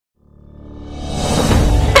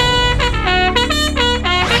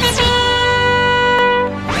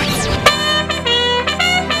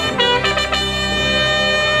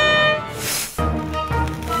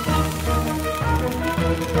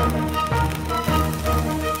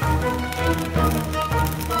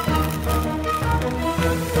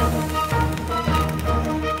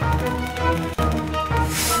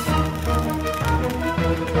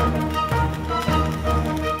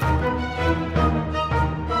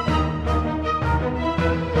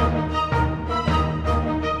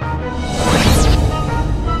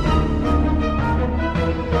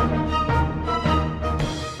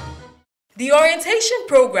Orientation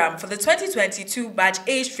program for the 2022 Batch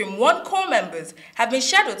A Stream 1 core members have been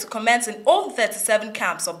scheduled to commence in all 37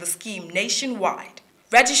 camps of the scheme nationwide.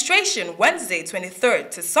 Registration Wednesday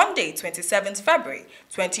 23rd to Sunday 27th February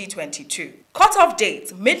 2022. Cut-off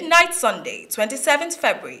date midnight Sunday 27th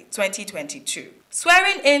February 2022.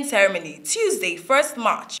 Swearing-in ceremony Tuesday 1st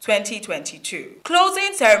March 2022.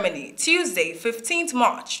 Closing ceremony Tuesday 15th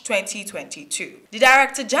March 2022. The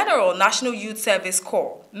Director General National Youth Service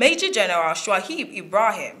Corps, Major General Shuaib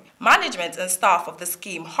Ibrahim, management and staff of the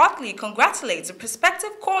scheme heartily congratulates the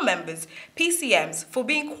prospective corps members, PCMs, for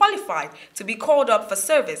being qualified to be called up for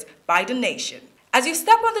service by the nation. As you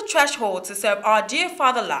step on the threshold to serve our dear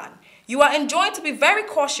fatherland, you are enjoined to be very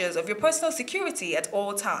cautious of your personal security at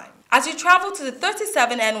all times. As you travel to the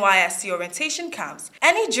 37 NYSC orientation camps,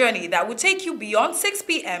 any journey that would take you beyond 6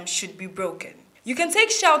 p.m. should be broken. You can take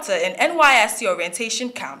shelter in NYSC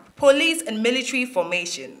orientation camp, police and military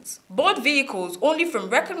formations. Board vehicles only from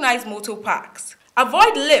recognized motor parks.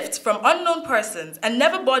 Avoid lifts from unknown persons and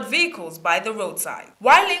never board vehicles by the roadside.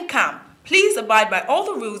 While in camp, please abide by all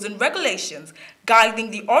the rules and regulations guiding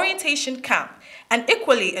the orientation camp and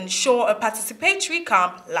equally ensure a participatory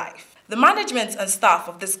camp life. The management and staff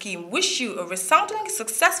of the scheme wish you a resoundingly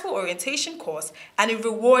successful orientation course and a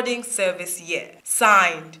rewarding service year.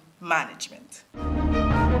 Signed, Management.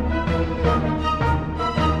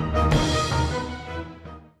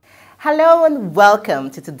 Hello and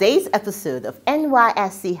welcome to today's episode of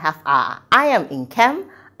NYSC Half Hour. I am Nkem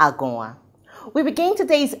Agonwa. We begin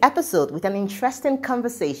today's episode with an interesting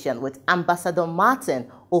conversation with Ambassador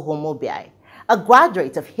Martin Uhomoibhi, a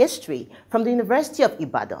graduate of history from the University of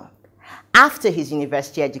Ibadan. After his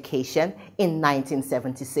university education in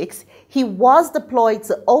 1976, he was deployed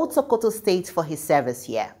to Old Sokoto State for his service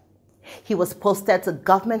here. He was posted to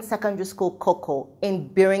Government Secondary School Koko in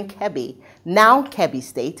Birin Kebbi, now Kebbi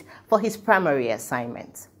State, for his primary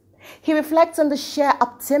assignment. He reflects on the sheer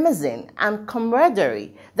optimism and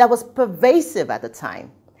camaraderie that was pervasive at the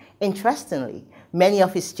time. Interestingly, many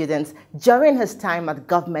of his students during his time at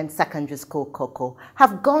Government Secondary School Koko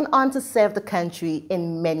have gone on to serve the country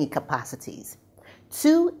in many capacities.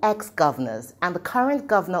 2 ex-governors and the current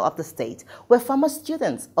governor of the state were former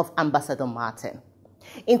students of Ambassador Martin.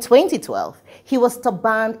 In 2012, he was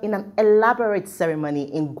turbaned in an elaborate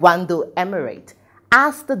ceremony in Gwando Emirate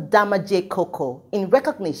as the Damaje Koko in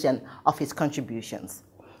recognition of his contributions.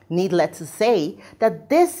 Needless to say that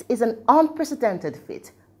this is an unprecedented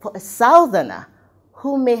feat for a southerner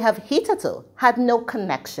who may have hitherto had no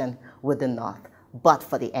connection with the North, but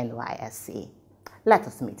for the NYSC. Let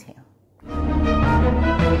us meet him.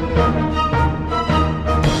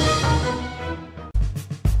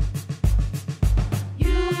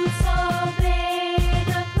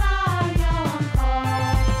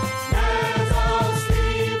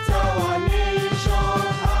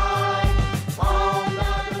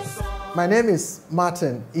 My name is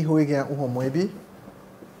Martin Uhomoibhi,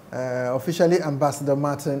 officially Ambassador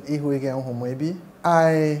Martin Uhomoibhi.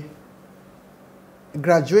 I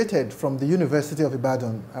graduated from the University of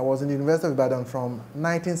Ibadan. I was in the University of Ibadan from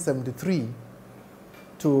 1973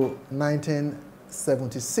 to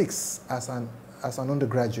 1976 as an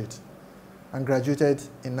undergraduate, and graduated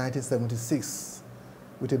in 1976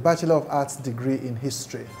 with a Bachelor of Arts degree in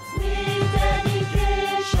history.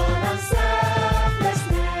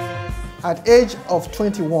 At age of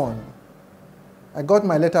 21, I got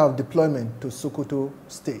my letter of deployment to Sokoto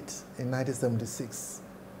State in 1976.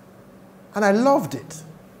 And I loved it.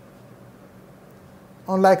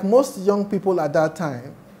 Unlike most young people at that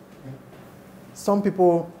time, some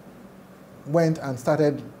people went and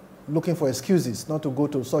started looking for excuses not to go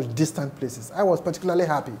to such distant places. I was particularly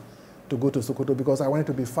happy to go to Sokoto because I wanted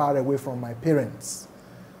to be far away from my parents,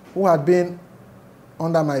 who had been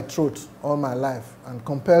under my throat all my life and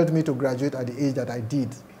compelled me to graduate at the age that I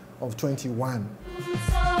did of 21.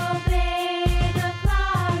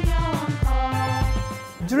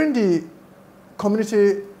 During the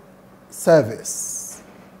community service,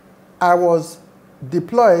 I was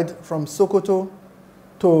deployed from Sokoto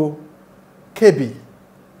to Kebbi,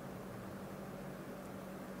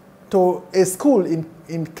 to a school in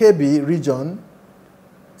Kebbi region,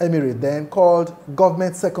 Emirate then, called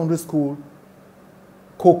Government Secondary School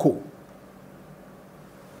Koko.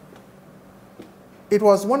 It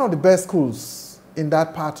was one of the best schools in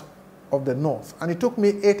that part of the north, and it took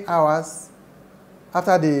me 8 hours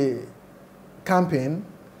after the campaign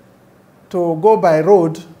to go by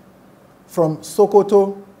road from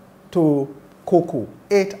Sokoto to Koko.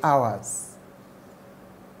 8 hours.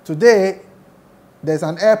 Today, there's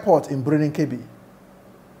an airport in Birin Kebbi,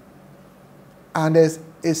 and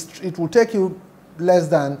it will take you less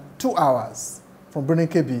than 2 hours from Birnin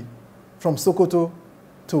Kebbi, from Sokoto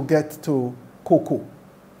to get to Koko,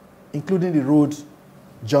 including the road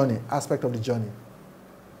journey, aspect of the journey.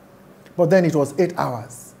 But then it was 8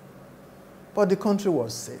 hours. But the country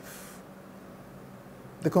was safe.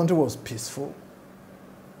 The country was peaceful.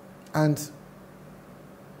 And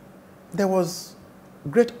there was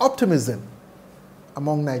great optimism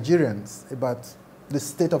among Nigerians about the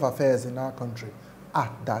state of affairs in our country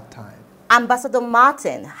at that time. Ambassador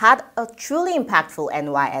Martin had a truly impactful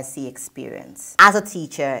NYSC experience. As a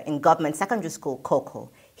teacher in Government Secondary School, Koko,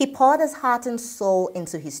 he poured his heart and soul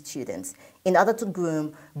into his students in order to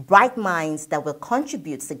groom bright minds that will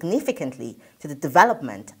contribute significantly to the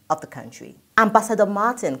development of the country. Ambassador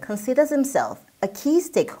Martin considers himself a key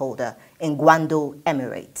stakeholder in Gwando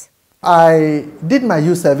Emirate. I did my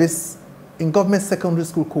youth service in Government Secondary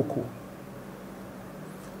School, Koko.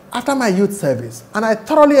 After my youth service, and I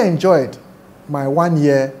thoroughly enjoyed my 1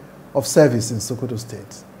 year of service in Sokoto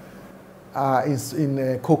State,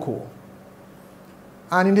 in Koko.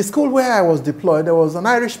 And in the school where I was deployed, there was an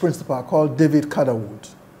Irish principal called David Catherwood,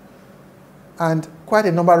 and quite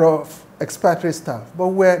a number of expatriate staff.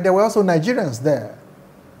 But there were also Nigerians there,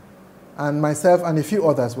 and myself and a few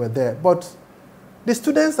others were there. But the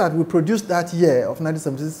students that we produced that year of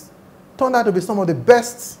 1976 turned out to be some of the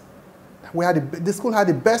best. The school had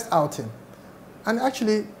the best outing, and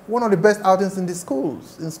actually one of the best outings in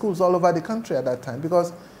schools all over the country at that time,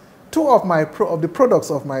 because two of the products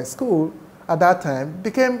of my school at that time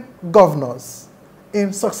became governors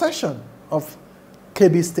in succession of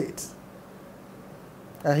Kebbi State.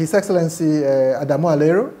 His Excellency Adamu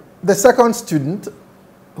Alero. The second student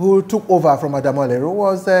who took over from Adamu Alero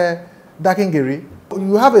was Dakingeri.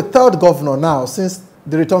 You have a third governor now since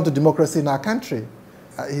the return to democracy in our country.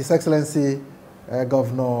 His Excellency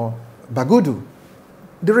Governor Bagudu.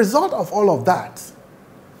 The result of all of that,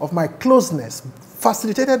 of my closeness,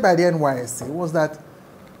 facilitated by the NYSC, was that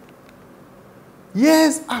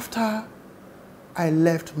years after I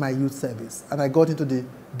left my youth service and I got into the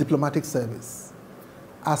diplomatic service,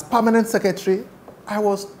 as permanent secretary, I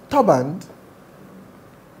was turbaned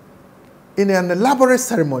in an elaborate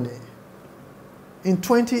ceremony in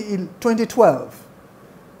 2012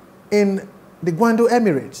 in the Gwando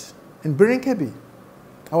Emirate in Birnin Kebbi.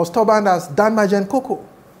 I was turbaned as Dan Majen Koko.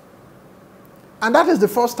 And that is the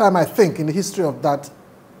first time, I think, in the history of that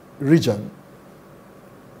region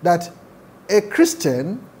that a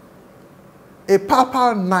Christian, a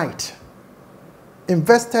papal knight,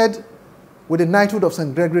 invested with the knighthood of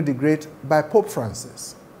St. Gregory the Great by Pope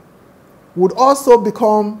Francis, would also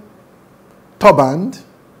become turbaned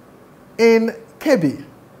in Kebbi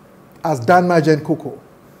as Dan Majen Koko.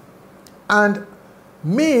 And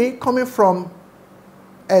me coming from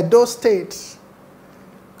Edo State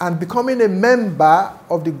and becoming a member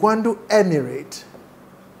of the Gwando Emirate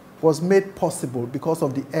was made possible because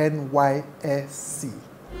of the NYSC.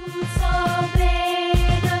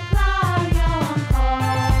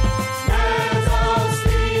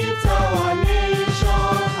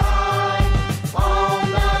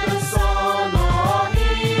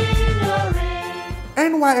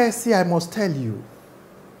 NYSC, I must tell you,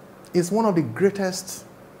 is one of the greatest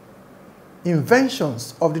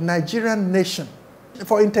inventions of the Nigerian nation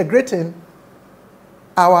for integrating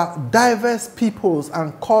our diverse peoples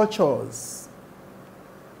and cultures.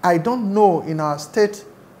 I don't know in our state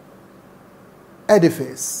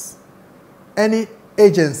edifice any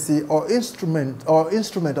agency or instrument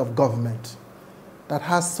of government that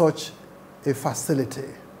has such a facility.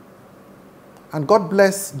 And God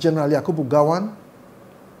bless General Yakubu Gowon,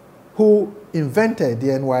 who invented the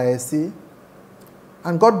NYSC,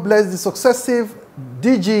 and God bless the successive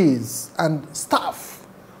DGs and staff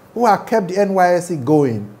who have kept the NYSC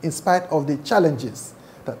going in spite of the challenges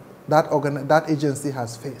that agency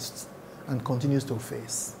has faced and continues to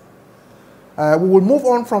face. We will move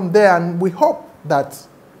on from there, and we hope that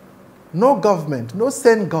no government, no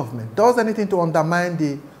sane government, does anything to undermine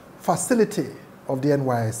the facility of the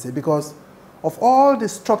NYSC, because of all the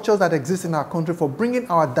structures that exist in our country for bringing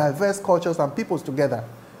our diverse cultures and peoples together,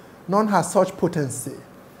 none has such potency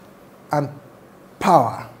and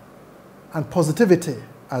power and positivity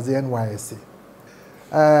as the NYSC.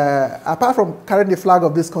 Apart from carrying the flag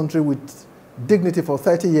of this country with dignity for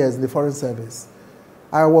 30 years in the Foreign Service,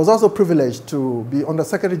 I was also privileged to be Under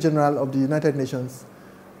Secretary General of the United Nations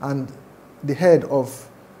and the head of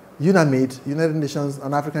UNAMID, United Nations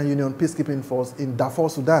and African Union Peacekeeping Force in Darfur,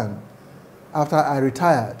 Sudan, after I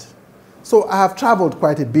retired. So I have traveled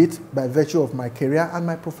quite a bit by virtue of my career and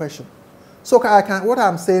my profession. So what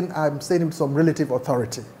I'm saying with some relative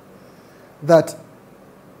authority, that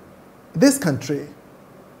this country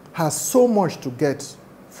has so much to get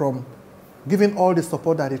from giving all the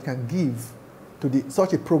support that it can give to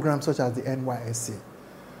such a program such as the NYSC.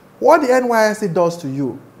 What the NYSC does to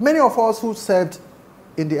you, many of us who served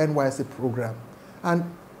in the NYSC program, and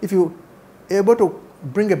if you're able to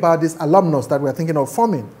bring about this alumnus that we're thinking of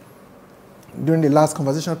forming during the last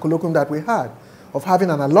conversational colloquium that we had, of having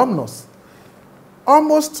an alumnus,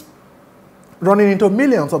 almost running into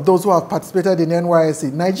millions of those who have participated in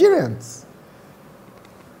NYSC, Nigerians,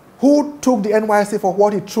 who took the NYSC for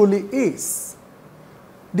what it truly is.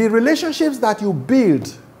 The relationships that you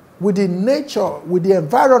build with the nature, with the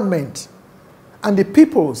environment, and the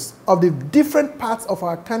peoples of the different parts of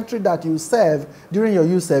our country that you serve during your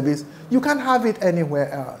youth service, you can't have it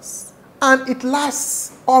anywhere else. And it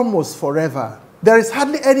lasts almost forever. There is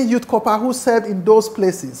hardly any youth corps who served in those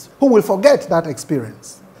places who will forget that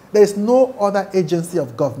experience. There is no other agency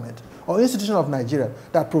of government or institution of Nigeria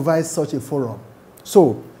that provides such a forum.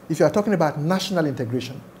 So, if you are talking about national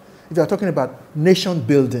integration, if you are talking about nation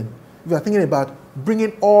building, if you are thinking about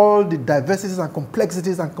bringing all the diversities and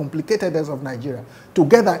complexities and complicatedness of Nigeria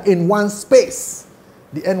together in one space,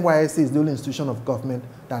 the NYSC is the only institution of government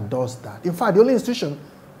that does that. In fact, the only institution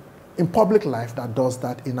in public life that does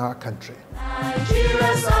that in our country.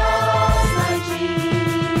 Nigeria serves, Nigeria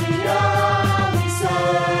we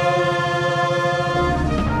serve.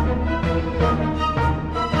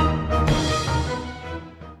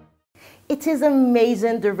 It is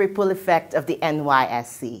amazing the ripple effect of the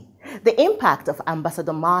NYSC. The impact of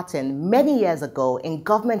Ambassador Martin many years ago in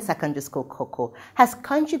Government Secondary School Koko has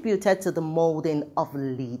contributed to the molding of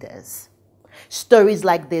leaders. Stories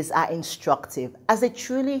like this are instructive as they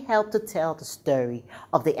truly help to tell the story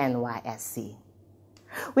of the NYSC.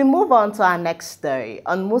 We move on to our next story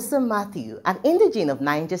on Musa Matthew, an indigene of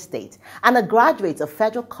Niger State and a graduate of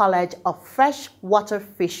Federal College of Freshwater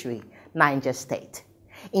Fishery, Niger State.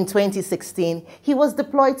 In 2016, he was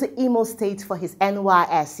deployed to Imo State for his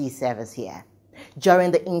NYSC service here.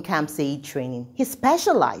 During the in-camp SAID training, he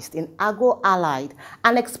specialized in agro-allied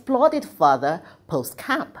and explored it further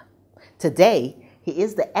post-camp. Today, he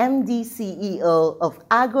is the MD CEO of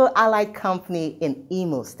Agro-Allied Company in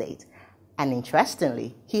Imo State. And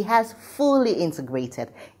interestingly, he has fully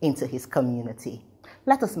integrated into his community.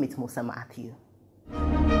 Let us meet Musa Matthew.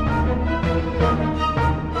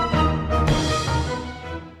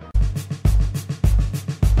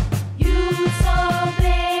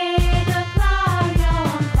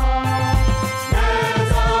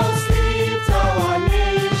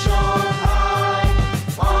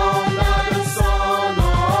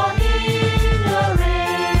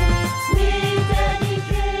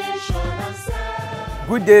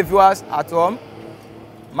 Good day, viewers at home.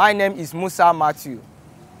 My name is Musa Matthew.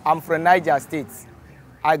 I'm from Niger State.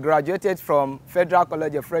 I graduated from Federal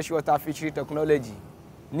College of Freshwater Fishery Technology,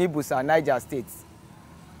 Nibusa, Niger State.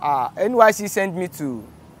 NYC sent me to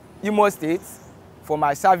Imo State for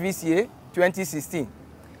my service year, 2016.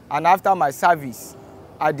 And after my service,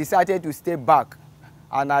 I decided to stay back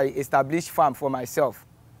and I established farm for myself,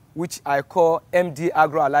 which I call MD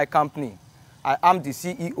Agro-Allied Company. I am the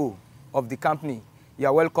CEO of the company. You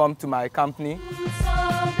are welcome to my company.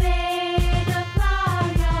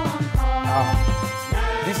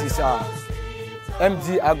 This is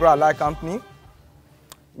MD Agro-Allied Company.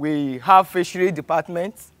 We have fishery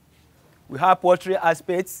department, we have poultry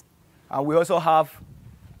aspects, and we also have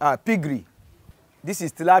piggery. This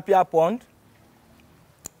is tilapia pond.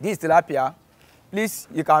 This is tilapia. Please,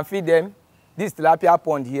 you can feed them. This is tilapia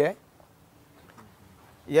pond here.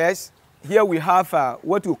 Yes. Here we have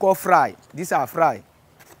what we call fry. These are fry.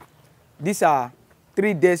 These are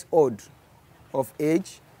 3 days old of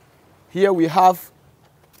age. Here we have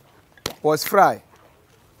post fry.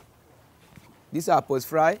 These are post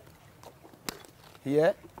fry.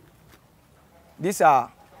 Here. These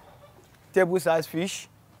are table size fish.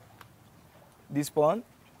 This pond.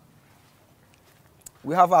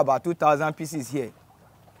 We have about 2,000 pieces here.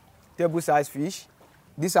 Table size fish.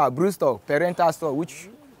 These are brood stock, parental stock, which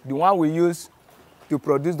the one we use to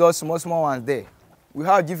produce those small ones there. We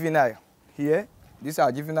have juvenile here. These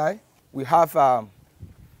are juvenile. We have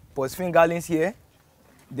post fingerlings here.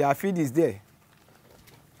 Their feed is there.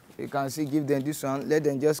 You can see, give them this one. Let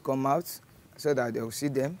them just come out so that they will see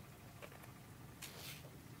them.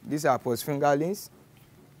 These are post fingerlings.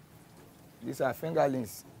 These are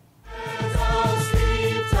fingerlings.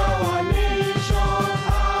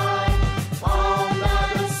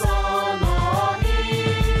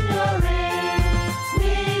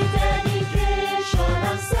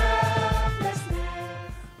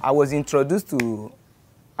 I was introduced to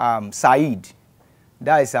SAID,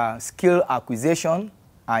 that is skill acquisition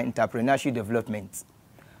and entrepreneurship development.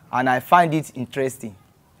 and I find it interesting.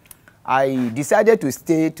 I decided to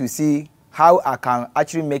stay to see how I can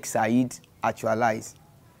actually make Said actualize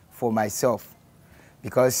for myself,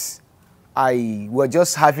 because I was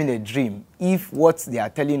just having a dream. If what they are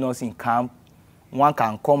telling us in camp, one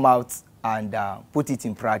can come out and put it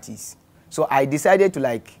in practice. So I decided to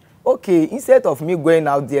like, okay, instead of me going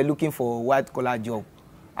out there looking for a white-collar job,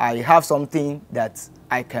 I have something that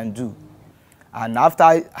I can do. And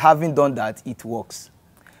after having done that, it works.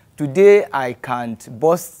 Today, I can't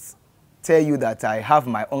tell you that I have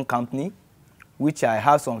my own company, which I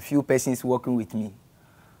have some few persons working with me.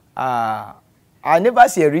 I never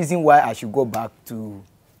see a reason why I should go back to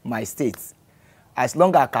my state, as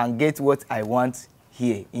long as I can get what I want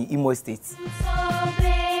here in Imo State.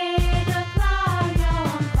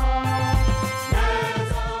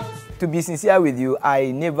 To be sincere with you,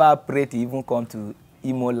 I never prayed to even come to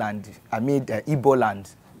Imo land. I mean, Igbo land,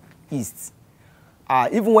 East.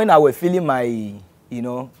 Even when I was filling my,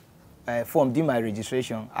 form, doing my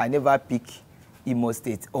registration, I never picked Imo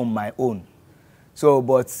State on my own. So,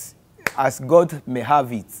 but as God may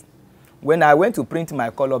have it, when I went to print my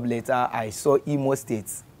call-up letter, I saw Imo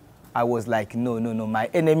State. I was like, no, my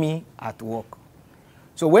enemy at work.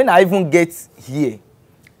 So when I even get here,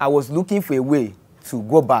 I was looking for a way to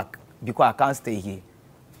go back because I can't stay here.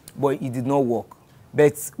 But it did not work.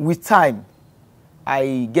 But with time,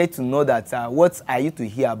 I get to know that what I used to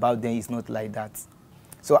hear about them is not like that.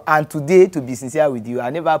 So, and today, to be sincere with you, I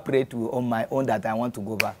never prayed on my own that I want to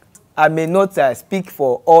go back. I may not speak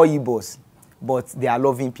for all Igbos, but they are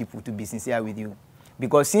loving people, to be sincere with you.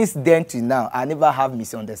 Because since then to now, I never have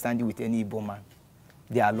misunderstanding with any Igbo man.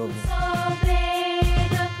 They are loving.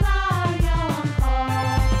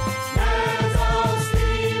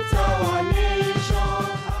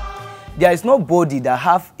 There is nobody that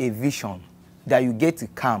have a vision that you get to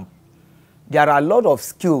camp. There are a lot of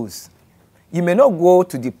skills. You may not go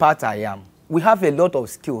to the part I am. We have a lot of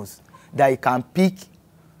skills that you can pick,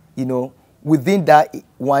 within that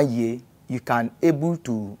 1 year, you can able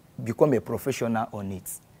to become a professional on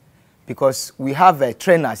it. Because we have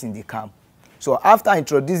trainers in the camp. So after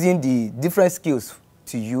introducing the different skills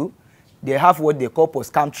to you, they have what they call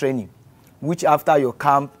post-camp training, which after your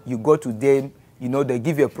camp, you go to them, they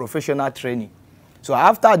give you a professional training. So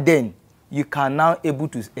after then, you can now able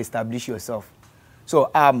to establish yourself. So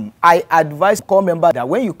I advise core members that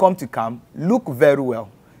when you come to camp, look very well.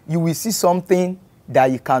 You will see something that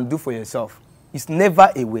you can do for yourself. It's never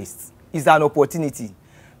a waste. It's an opportunity.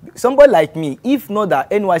 Somebody like me, if not that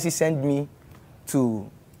NYC sent me to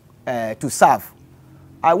serve,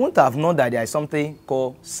 I wouldn't have known that there is something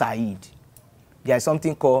called Said. There is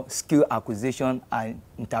something called skill acquisition and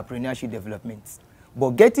entrepreneurship development.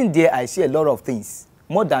 But getting there, I see a lot of things,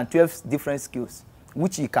 more than 12 different skills,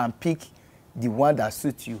 which you can pick the one that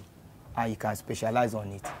suits you, and you can specialize on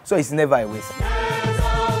it. So it's never a waste.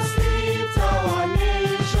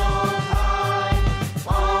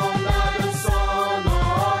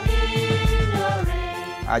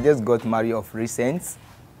 I just got married of recent.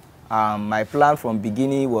 My plan from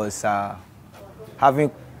beginning was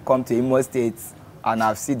having come to Imo State and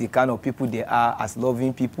I've seen the kind of people they are as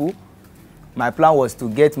loving people. My plan was to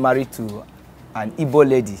get married to an Igbo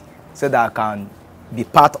lady so that I can be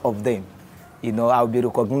part of them. I'll be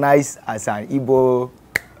recognized as an Igbo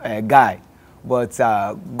guy. But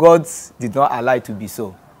God did not allow it to be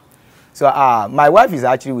so. So my wife is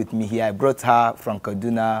actually with me here. I brought her from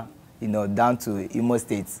Kaduna, down to Imo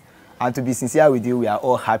State. And to be sincere with you, we are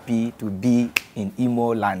all happy to be in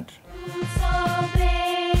Imo land.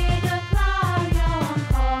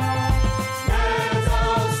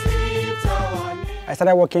 I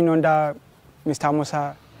started working under Mr.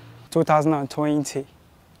 Musa 2020.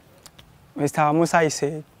 Mr. Musa is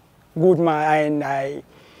a good man, and I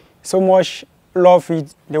so much love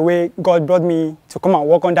it, the way God brought me to come and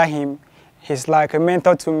work under him. He's like a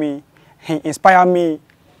mentor to me. He inspired me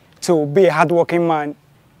to be a hardworking man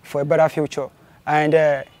for a better future. And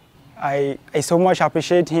I so much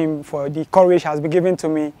appreciate him for the courage he has been given to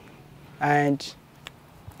me. And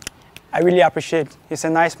I really appreciate. He's a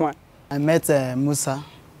nice man. I met Musa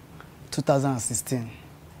 2016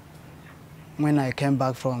 when I came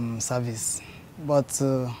back from service. But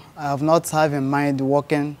I have not had in mind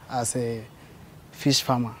working as a fish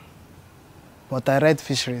farmer. But I read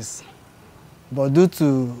fisheries. But due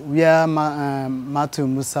to where Matthew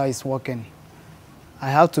Musa is working, I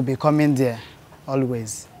have to be coming there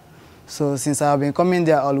always. So since I have been coming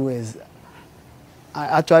there always, I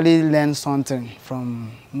actually learned something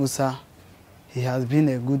from Musa. He has been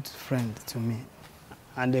a good friend to me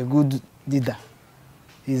and a good leader.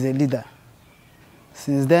 He's a leader.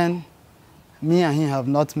 Since then, me and him have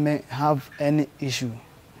not have any issue,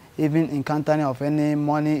 even encountering of any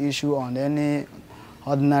money issue on any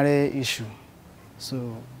ordinary issue.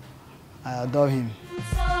 So I adore him.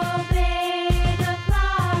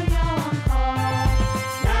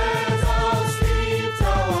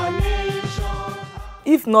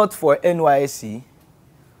 If not for NYSC,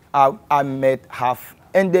 I might have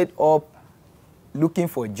ended up looking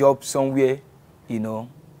for a job somewhere, you know,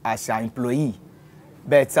 as an employee.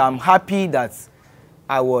 But I'm happy that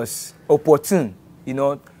I was opportune, you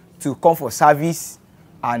know, to come for service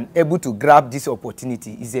and able to grab this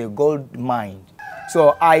opportunity. It's a gold mine.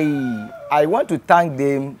 So I want to thank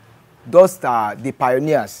them, those are the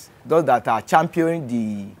pioneers, those that are championing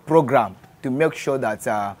the program to make sure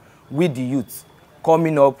that we, the youth,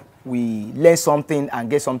 coming up, we learn something and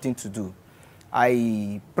get something to do.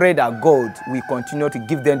 I pray that God will continue to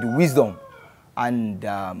give them the wisdom and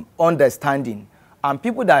understanding. And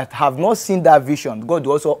people that have not seen that vision, God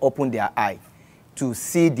will also open their eye to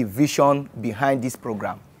see the vision behind this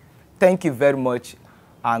program. Thank you very much,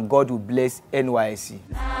 and God will bless NYSC.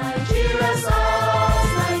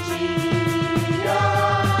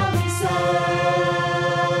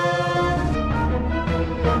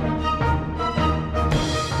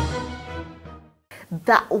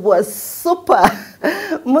 That was super.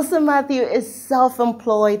 Musa Matthew is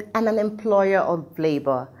self-employed and an employer of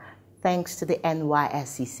labor, thanks to the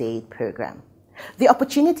NYSC SAID program. The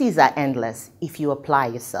opportunities are endless if you apply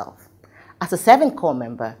yourself. As a 7 Corps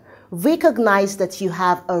member, recognize that you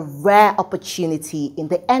have a rare opportunity in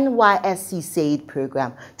the NYSC SAID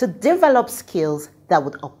program to develop skills that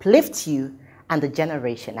would uplift you and the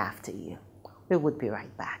generation after you. We would be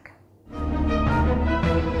right back.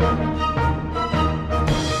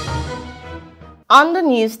 On the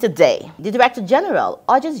news today, the Director General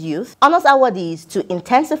urges youth honors awardees to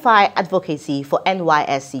intensify advocacy for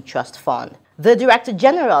NYSC Trust Fund. The Director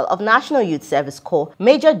General of National Youth Service Corps,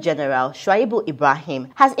 Major General Shuaibu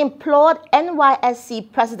Ibrahim, has implored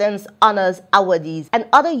NYSC President's Honors awardees and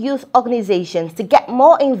other youth organizations to get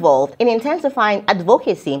more involved in intensifying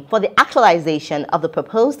advocacy for the actualization of the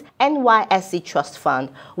proposed NYSC Trust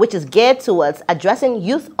Fund, which is geared towards addressing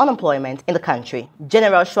youth unemployment in the country.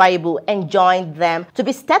 General Shuaibu enjoined them to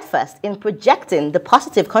be steadfast in projecting the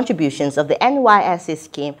positive contributions of the NYSC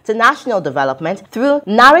scheme to national development through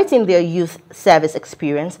narrating their youth service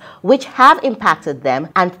experience, which have impacted them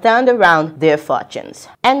and turned around their fortunes.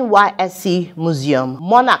 NYSC Museum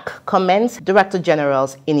Monarch commends Director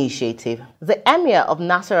General's initiative. The Emir of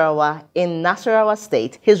Nasarawa in Nasarawa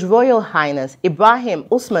State, His Royal Highness Ibrahim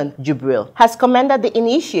Usman Jubril, has commended the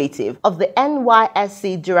initiative of the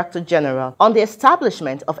NYSC Director General on the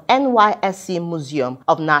establishment of NYSC Museum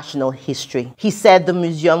of National History. He said the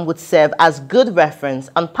museum would serve as good reference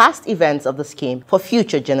on past events of the scheme for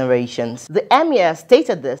future generations. The Emir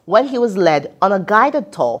stated this when he was led on a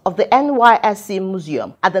guided tour of the NYSC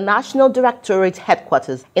Museum at the National Directorate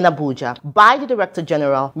Headquarters in Abuja by the Director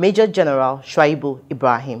General, Major General Shuaibu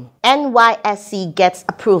Ibrahim. NYSC gets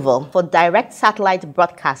approval for direct satellite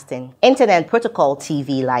broadcasting Internet Protocol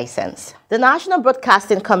TV license. The National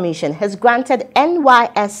Broadcasting Commission has granted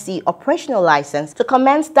NYSC operational license to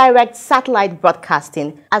commence direct satellite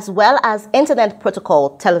broadcasting as well as Internet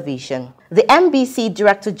Protocol television. The MBC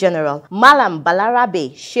Director General, Malam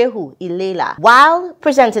Balarabe Shehu Ilela, while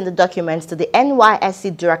presenting the documents to the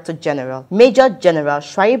NYSC Director General, Major General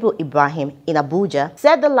Shuaibu Ibrahim in Abuja,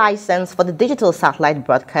 said the license for the digital satellite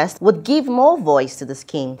broadcast would give more voice to the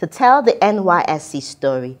scheme to tell the NYSC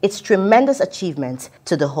story, its tremendous achievements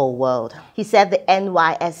to the whole world. He said the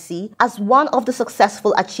NYSC, as one of the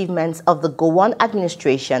successful achievements of the Gowon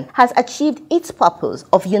administration, has achieved its purpose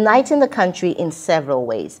of uniting the country in several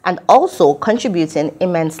ways and also contributing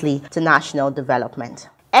immensely to national development.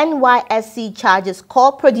 NYSC charges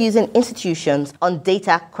core producing institutions on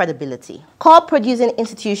data credibility. Core producing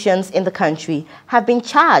institutions in the country have been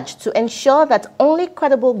charged to ensure that only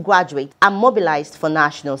credible graduates are mobilized for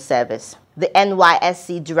national service. The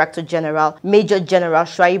NYSC Director General, Major General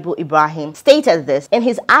Shuaibu Ibrahim, stated this in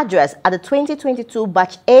his address at the 2022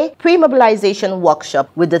 Batch A pre-mobilization workshop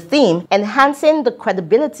with the theme Enhancing the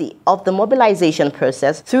Credibility of the Mobilization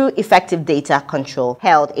Process Through Effective Data Control,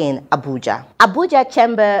 held in Abuja. Abuja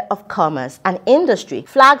Chamber of Commerce and Industry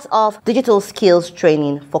flags off digital skills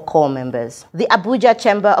training for corps members. The Abuja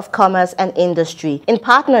Chamber of Commerce and Industry, in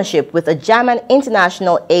partnership with the German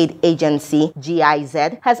International Aid Agency,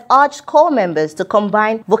 GIZ, has urged corps corps members to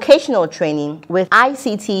combine vocational training with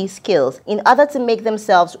ICT skills in order to make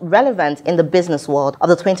themselves relevant in the business world of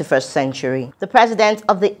the 21st century. The president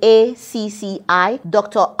of the ACCI,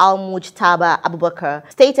 Dr. Al-Mujtaba Abubakar,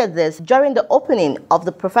 stated this during the opening of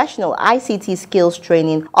the professional ICT skills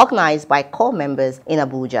training organized by corps members in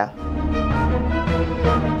Abuja.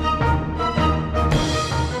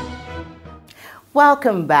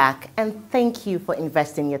 Welcome back, and thank you for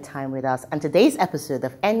investing your time with us on today's episode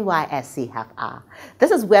of NYSC Half Hour.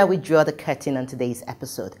 This is where we draw the curtain on today's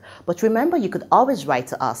episode. But remember, you could always write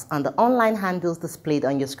to us on the online handles displayed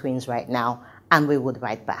on your screens right now, and we would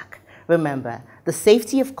write back. Remember, the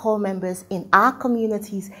safety of corps members in our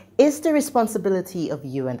communities is the responsibility of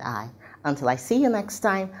you and I. Until I see you next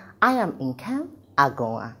time, I am Nkem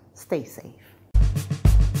Agoa. Stay safe.